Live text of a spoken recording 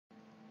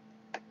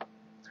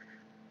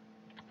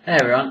Hey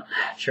everyone,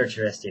 Church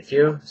of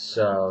SDFU,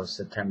 so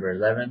September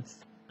 11th,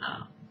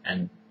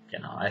 and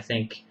I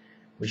think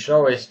we should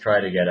always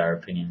try to get our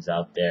opinions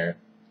out there,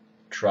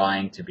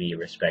 trying to be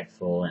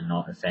respectful and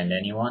not offend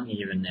anyone,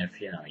 even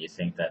if, you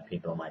think that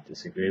people might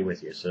disagree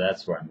with you, so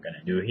that's what I'm going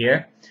to do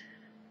here.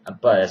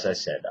 But as I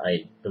said,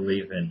 I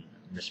believe in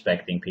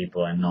respecting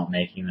people and not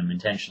making them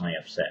intentionally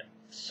upset,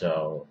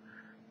 so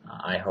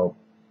I hope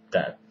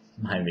that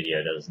my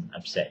video doesn't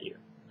upset you.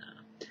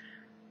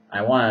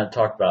 I want to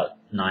talk about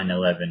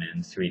 9/11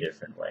 in three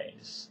different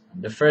ways.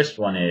 The first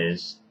one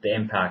is the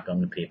impact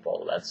on the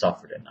people that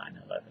suffered in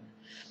 9/11.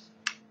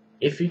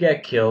 If you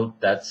get killed,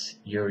 that's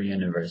your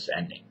universe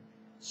ending.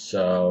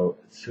 So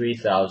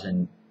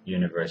 3,000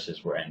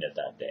 universes were ended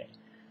that day.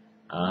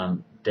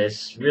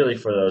 There's really,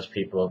 for those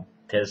people,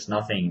 there's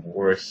nothing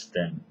worse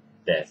than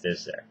death,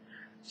 is there?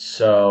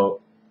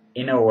 So,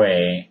 in a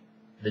way,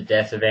 the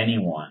death of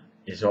anyone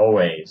is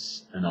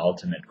always an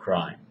ultimate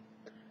crime.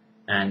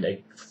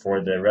 And for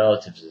the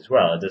relatives as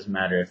well. It doesn't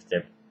matter if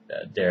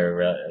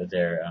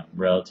their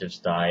relatives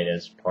died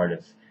as part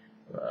of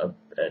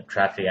a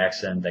traffic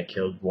accident that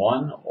killed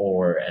one,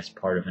 or as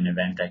part of an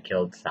event that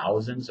killed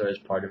thousands, or as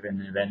part of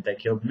an event that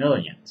killed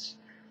millions.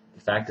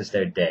 The fact is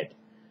they're dead.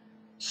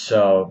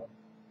 So,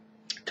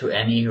 to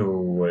any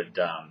who would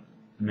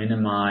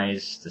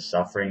minimize the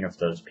suffering of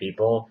those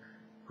people,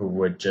 who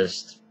would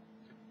just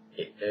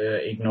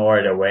ignore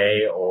it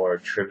away or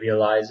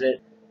trivialize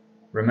it,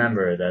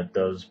 remember that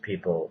those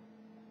people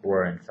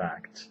were in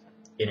fact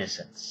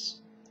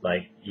innocents,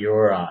 like you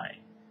or I.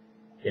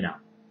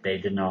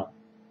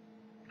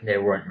 They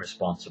weren't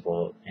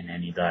responsible in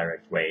any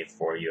direct way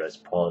for US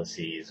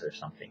policies or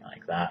something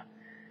like that.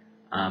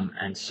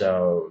 And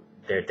so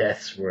their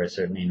deaths were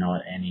certainly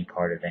not any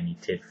part of any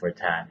tit for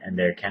tat, and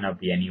there cannot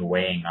be any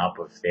weighing up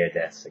of their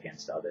deaths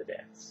against other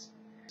deaths.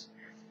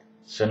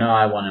 So now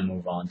I want to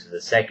move on to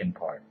the second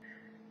part,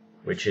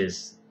 which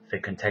is the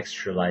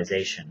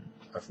contextualization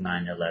of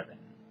 9/11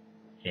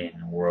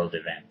 in world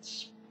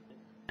events,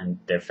 and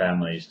their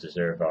families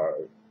deserve our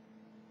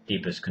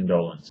deepest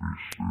condolences.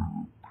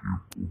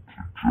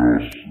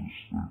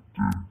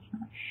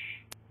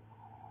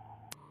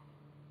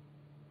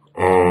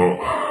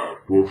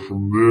 But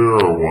from there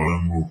I want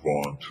to move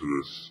on to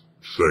this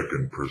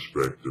second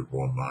perspective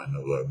on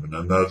 9/11,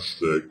 and that's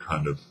the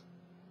kind of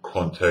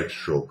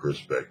contextual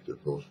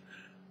perspective of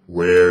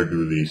where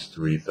do these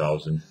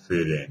 3,000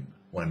 fit in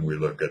when we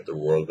look at the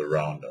world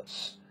around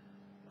us.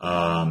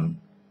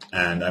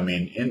 And I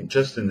mean,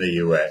 just in the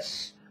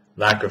US,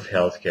 lack of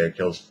healthcare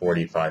kills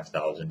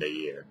 45,000 a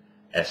year,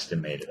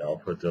 estimated. I'll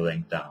put the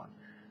link down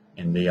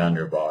in the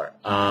underbar.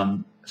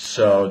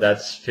 So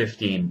that's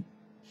 15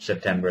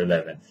 September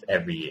 11th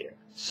every year.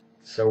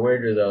 So where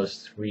do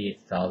those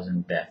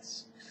 3,000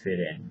 deaths fit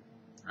in,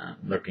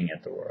 looking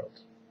at the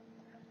world?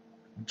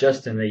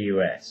 Just in the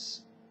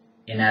US,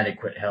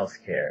 inadequate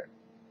healthcare,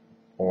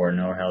 or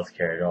no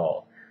healthcare at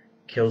all,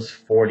 kills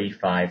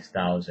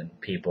 45,000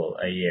 people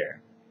a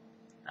year,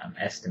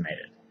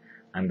 estimated.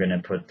 I'm going to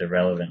put the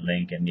relevant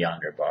link in the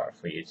underbar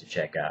for you to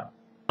check out.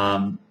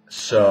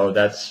 So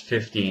that's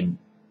 15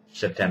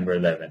 September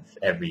 11th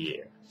every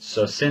year.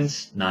 So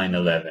since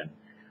 9/11,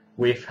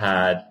 we've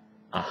had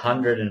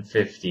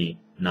 150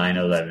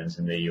 9/11s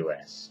in the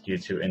US due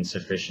to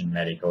insufficient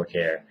medical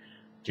care,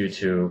 due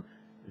to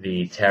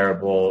the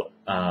terrible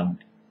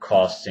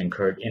costs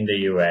incurred in the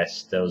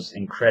US, those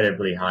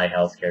incredibly high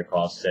healthcare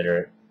costs that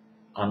are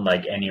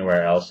unlike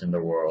anywhere else in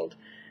the world,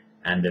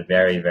 and the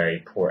very, very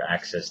poor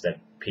access that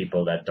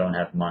people that don't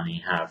have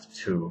money have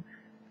to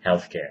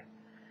healthcare.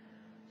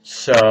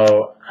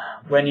 So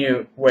when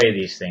you weigh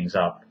these things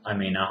up, I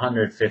mean,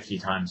 150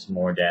 times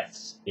more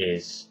deaths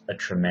is a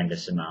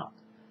tremendous amount.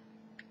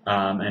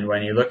 And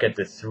when you look at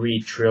the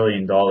 $3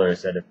 trillion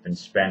that have been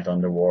spent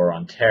on the war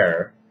on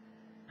terror,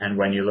 and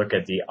when you look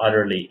at the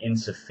utterly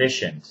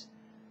insufficient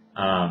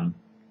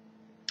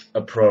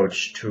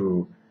approach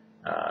to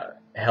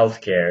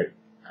healthcare,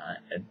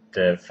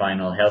 the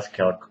final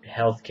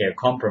healthcare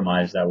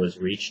compromise that was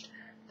reached,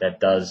 that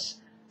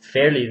does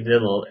fairly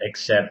little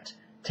except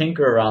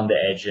tinker around the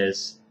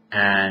edges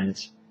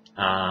and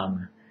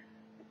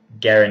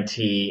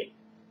guarantee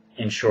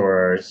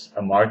insurers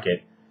a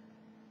market,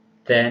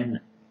 then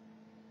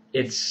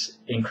it's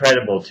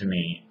incredible to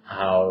me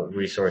how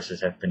resources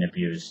have been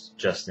abused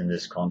just in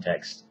this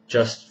context,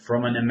 just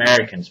from an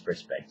American's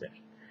perspective.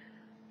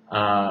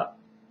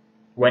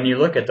 When you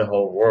look at the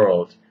whole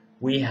world,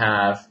 we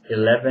have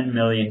 11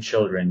 million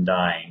children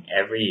dying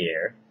every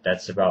year.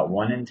 That's about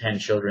 1 in 10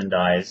 children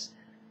dies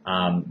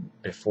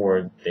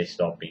before they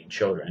stop being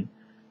children.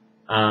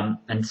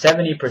 And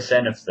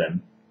 70% of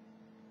them,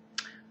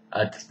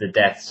 the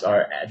deaths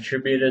are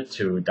attributed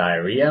to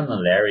diarrhea,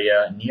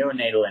 malaria,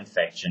 neonatal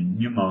infection,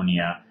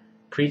 pneumonia,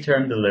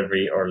 preterm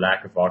delivery, or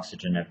lack of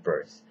oxygen at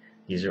birth.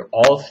 These are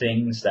all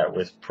things that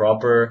with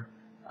proper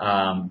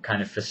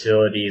kind of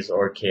facilities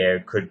or care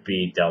could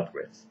be dealt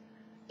with.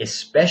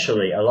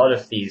 Especially a lot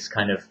of these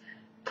kind of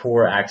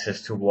poor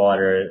access to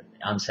water,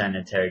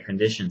 unsanitary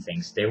condition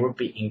things, they would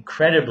be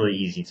incredibly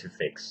easy to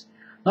fix.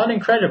 Not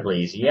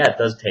incredibly easy. Yeah, it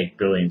does take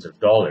billions of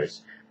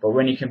dollars. But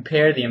when you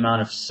compare the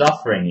amount of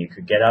suffering you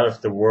could get out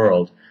of the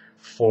world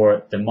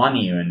for the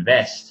money you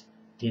invest,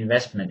 the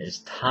investment is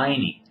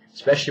tiny,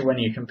 especially when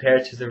you compare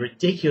it to the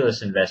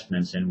ridiculous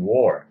investments in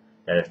war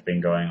that have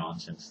been going on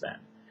since then.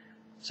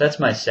 So that's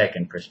my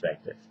second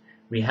perspective.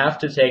 We have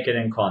to take it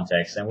in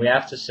context, and we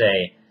have to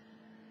say,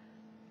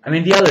 I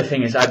mean, the other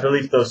thing is, I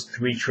believe those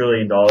 $3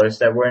 trillion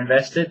that were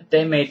invested,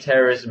 they made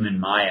terrorism, in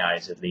my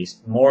eyes at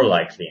least, more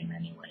likely in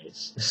many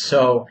ways.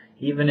 So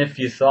even if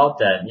you thought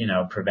that,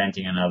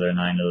 preventing another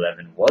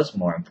 9/11 was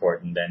more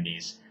important than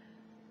these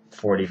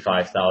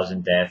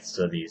 45,000 deaths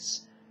or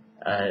these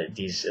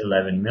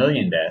 11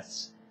 million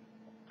deaths,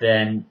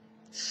 then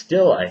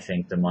still I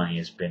think the money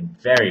has been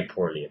very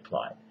poorly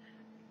applied.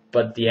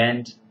 But the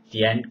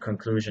end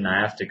conclusion I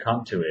have to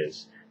come to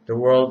is the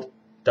world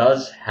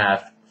does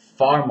have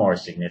far more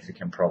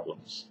significant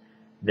problems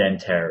than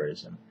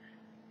terrorism.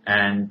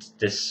 And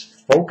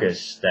this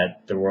focus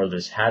that the world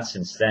has had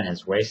since then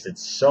has wasted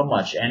so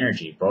much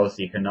energy, both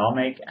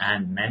economic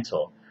and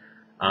mental.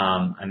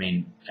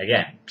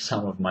 Again,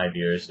 some of my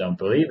viewers don't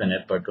believe in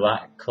it, but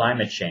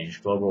climate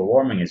change, global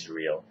warming is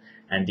real.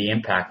 And the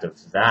impact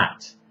of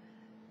that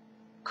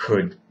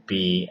could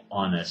be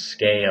on a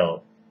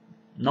scale,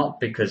 not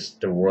because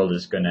the world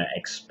is going to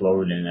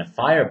explode in a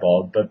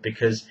fireball, but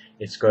because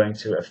it's going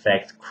to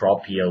affect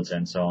crop yields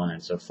and so on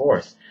and so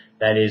forth.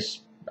 That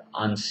is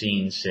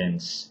unseen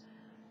since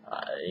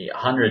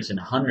hundreds and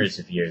hundreds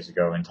of years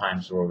ago, in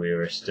times where we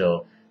were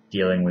still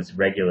dealing with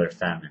regular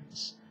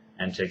famines.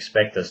 And to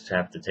expect us to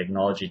have the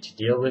technology to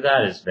deal with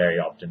that is very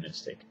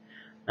optimistic.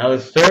 Now the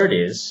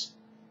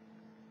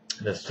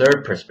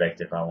third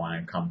perspective I want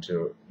to come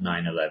to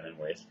 9/11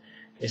 with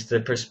is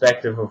the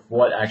perspective of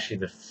what actually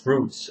the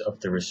fruits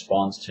of the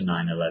response to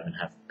 9/11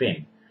 have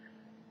been.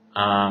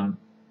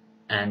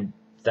 And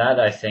that,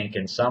 I think,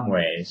 in some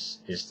ways,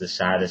 is the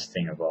saddest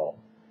thing of all.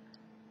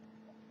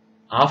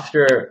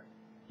 After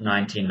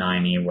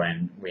 1990,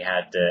 when we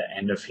had the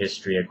end of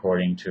history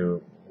according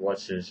to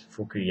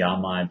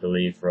Fukuyama, I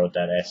believe, wrote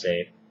that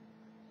essay,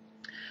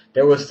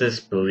 there was this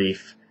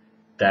belief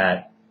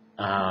that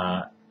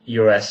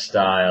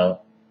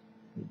US-style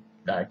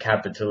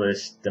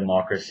capitalist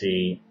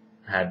democracy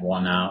had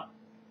won out.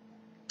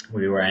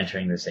 We were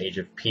entering this age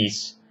of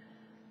peace.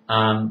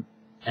 And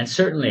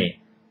certainly,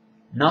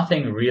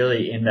 nothing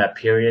really in that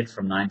period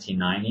from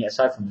 1990,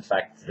 aside from the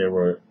fact that there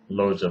were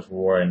loads of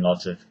war in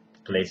lots of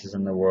places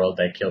in the world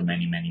that killed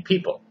many, many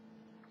people.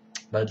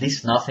 But at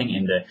least nothing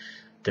in the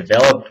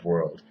developed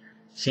world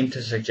seemed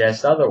to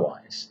suggest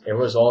otherwise. It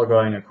was all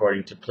going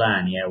according to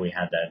plan. Yeah, we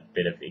had that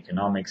bit of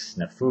economic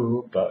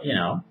snafu, but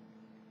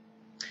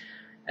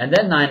And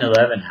then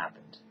 9/11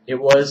 happened. It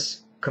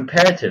was,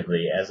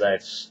 comparatively, as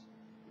I've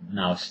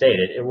now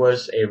stated, it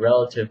was a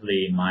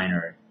relatively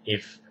minor,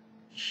 if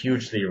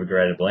hugely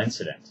regrettable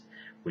incident.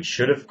 We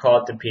should have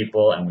caught the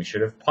people and we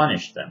should have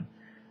punished them.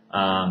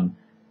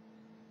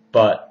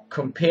 But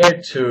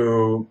compared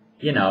to,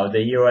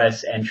 the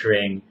US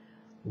entering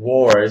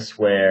wars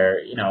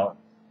where,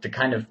 the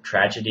kind of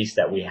tragedies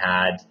that we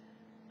had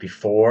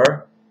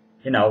before,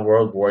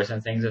 world wars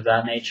and things of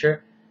that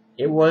nature,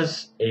 it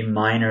was a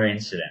minor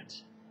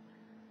incident.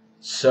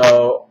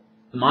 So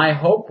my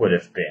hope would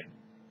have been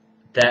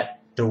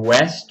that the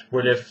West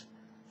would have,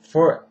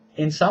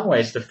 in some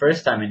ways, the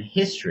first time in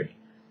history,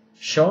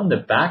 shown the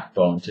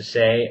backbone to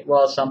say,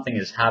 well, something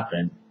has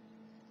happened,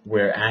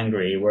 we're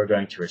angry, we're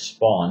going to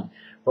respond,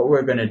 but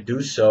we're going to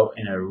do so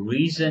in a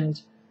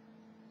reasoned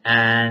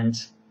and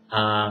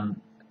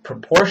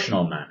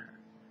proportional manner.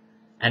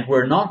 And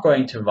we're not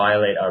going to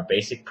violate our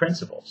basic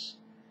principles.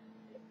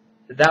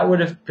 That would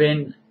have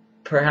been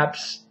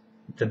perhaps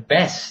the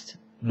best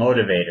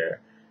motivator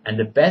and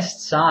the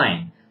best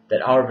sign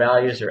that our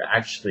values are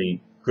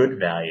actually good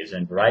values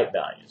and right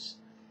values.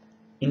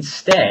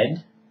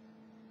 Instead,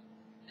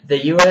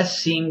 the US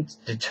seemed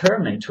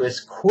determined to, as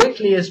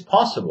quickly as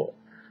possible,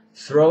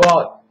 throw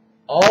out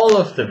all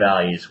of the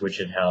values which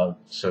it held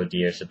so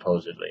dear,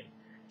 supposedly.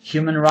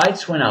 Human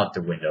rights went out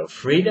the window.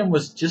 Freedom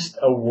was just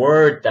a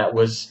word that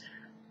was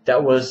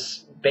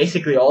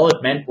basically all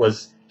it meant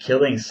was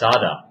killing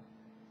Saddam,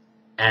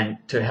 and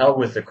to hell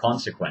with the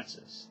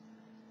consequences.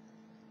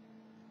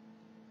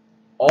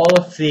 All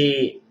of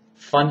the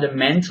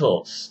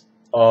fundamentals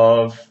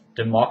of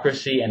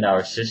democracy and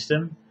our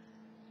system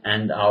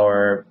and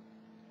our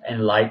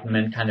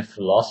Enlightenment kind of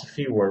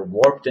philosophy were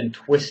warped and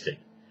twisted.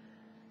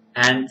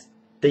 And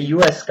the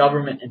US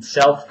government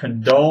itself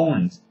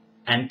condoned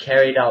and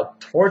carried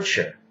out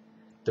torture,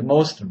 the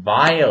most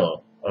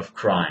vile of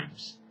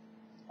crimes,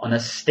 on a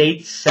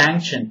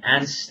state-sanctioned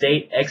and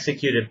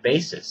state-executed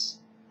basis.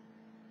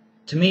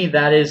 To me,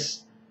 that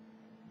is,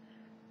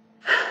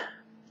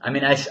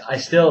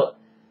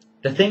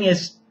 the thing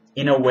is,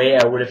 in a way,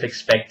 I would have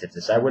expected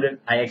this.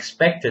 I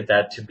expected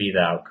that to be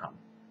the outcome.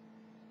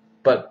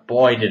 But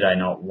boy, did I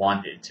not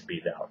want it to be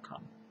the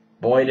outcome.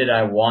 Boy, did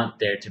I want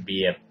there to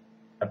be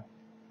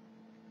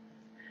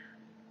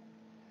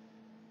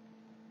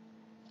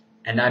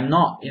and I'm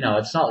not,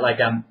 it's not like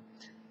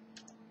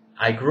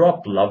I grew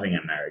up loving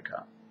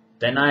America.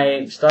 Then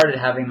I started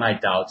having my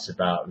doubts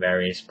about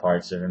various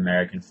parts of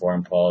American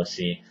foreign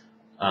policy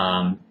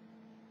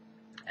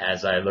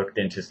as I looked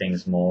into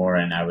things more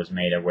and I was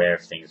made aware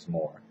of things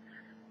more.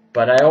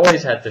 But I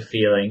always had the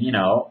feeling,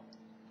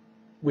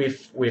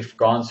 we've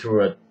gone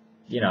through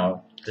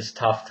this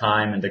tough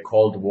time in the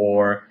Cold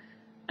War,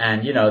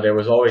 and there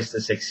was always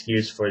this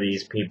excuse for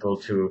these people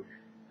to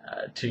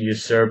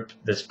usurp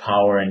this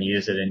power and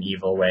use it in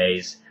evil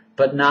ways.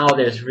 But now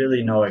there's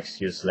really no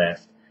excuse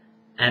left,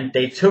 and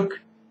they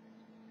took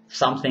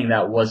something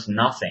that was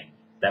nothing,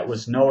 that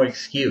was no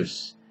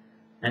excuse,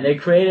 and they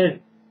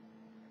created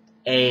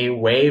a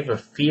wave of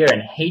fear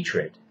and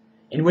hatred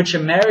in which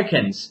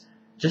Americans,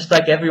 just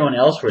like everyone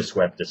else, were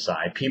swept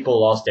aside. People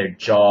lost their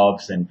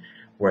jobs and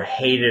were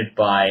hated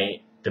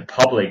by the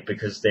public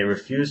because they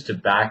refused to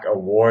back a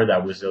war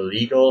that was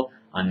illegal,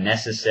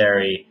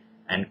 unnecessary,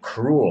 and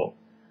cruel.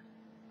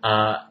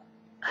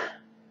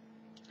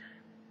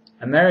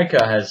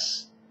 America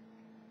has,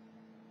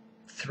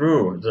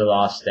 through the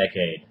last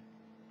decade,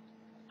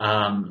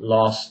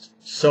 lost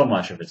so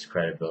much of its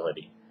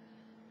credibility.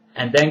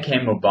 And then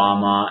came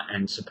Obama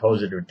and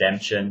supposed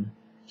redemption.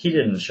 He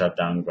didn't shut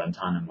down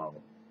Guantanamo.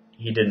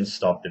 He didn't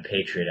stop the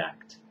Patriot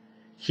Act.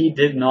 He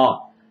did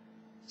not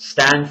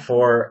stand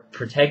for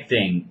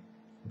protecting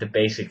the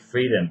basic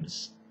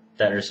freedoms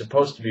that are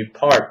supposed to be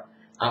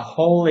a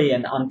holy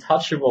and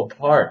untouchable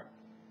part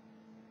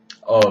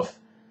of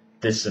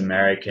this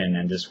American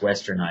and this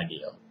Western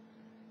ideal.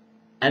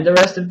 And the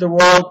rest of the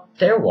world,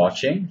 they're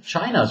watching.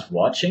 China's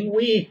watching.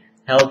 We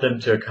held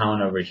them to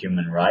account over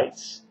human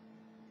rights.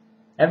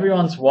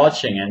 Everyone's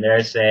watching and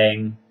they're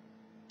saying,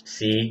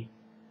 see,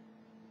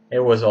 it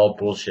was all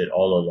bullshit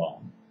all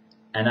along.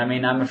 And I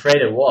mean, I'm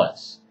afraid it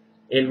was.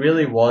 It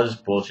really was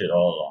bullshit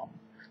all along.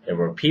 There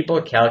were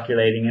people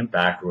calculating in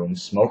back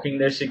rooms, smoking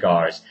their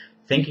cigars,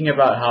 thinking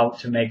about how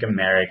to make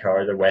America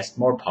or the West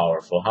more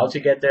powerful, how to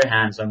get their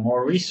hands on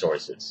more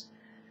resources.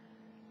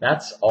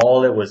 That's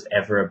all it was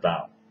ever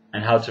about,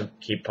 and how to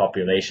keep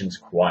populations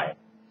quiet.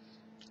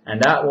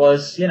 And that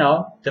was,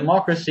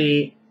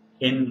 democracy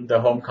in the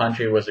home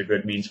country was a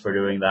good means for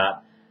doing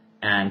that,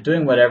 and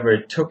doing whatever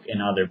it took in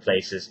other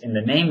places in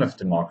the name of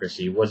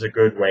democracy was a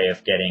good way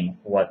of getting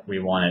what we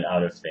wanted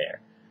out of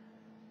there.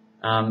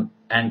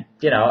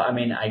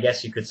 I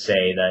guess you could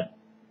say that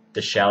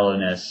the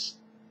shallowness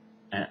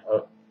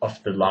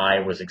of the lie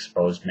was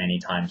exposed many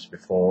times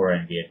before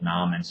in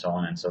Vietnam and so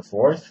on and so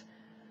forth.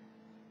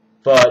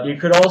 But you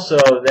could also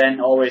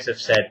then always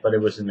have said, but it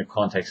was in the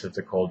context of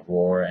the Cold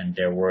War and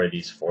there were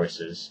these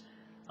forces,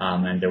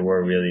 and there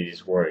were really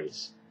these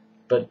worries.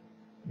 But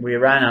we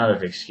ran out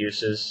of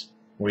excuses,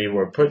 we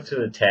were put to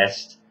the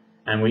test,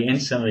 and we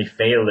instantly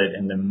failed it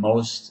in the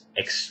most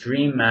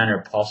extreme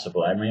manner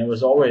possible. I mean, it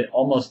was always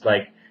almost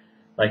like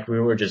we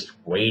were just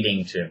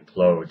waiting to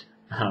implode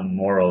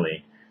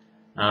morally.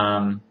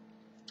 And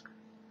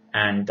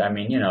I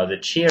mean, the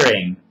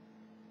cheering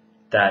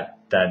that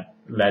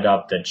led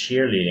up, the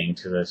cheerleading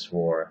to this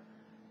war,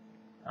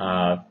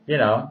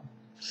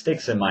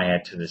 sticks in my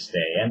head to this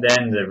day. And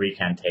then the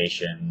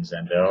recantations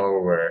and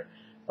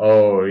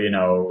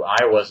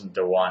I wasn't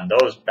the one.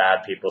 Those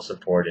bad people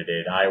supported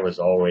it. I was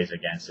always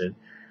against it.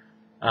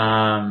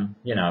 I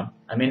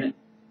mean,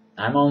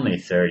 I'm only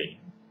 30,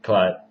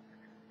 but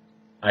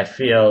I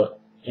feel,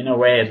 in a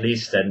way at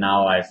least, that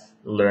now I've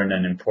learned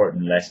an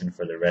important lesson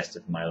for the rest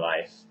of my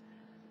life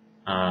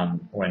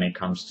when it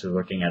comes to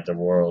looking at the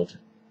world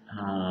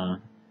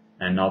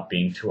and not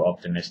being too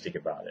optimistic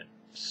about it.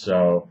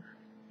 So,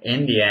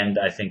 in the end,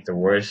 I think the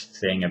worst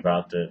thing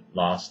about the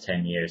last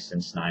 10 years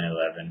since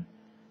 9/11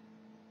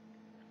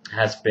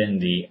 has been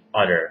the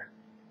utter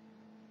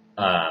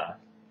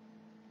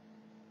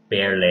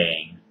bare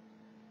laying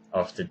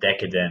of the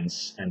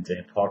decadence and the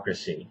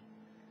hypocrisy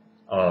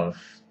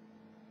of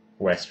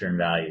Western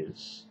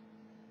values.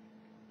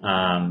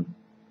 And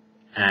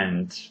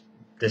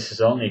this is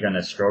only going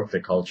to stroke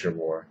the culture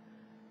war,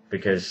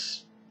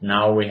 because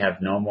now we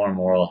have no more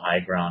moral high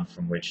ground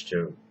from which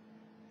to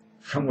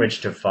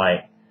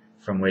fight,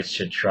 from which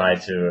to try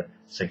to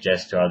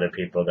suggest to other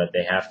people that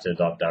they have to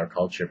adopt our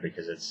culture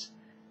because it's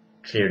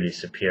clearly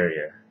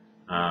superior.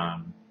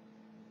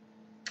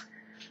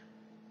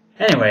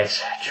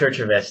 Anyways, Church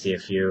of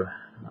SDFU,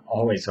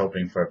 always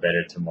hoping for a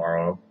better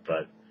tomorrow,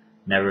 but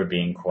never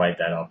being quite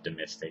that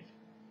optimistic.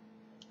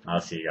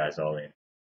 I'll see you guys all later.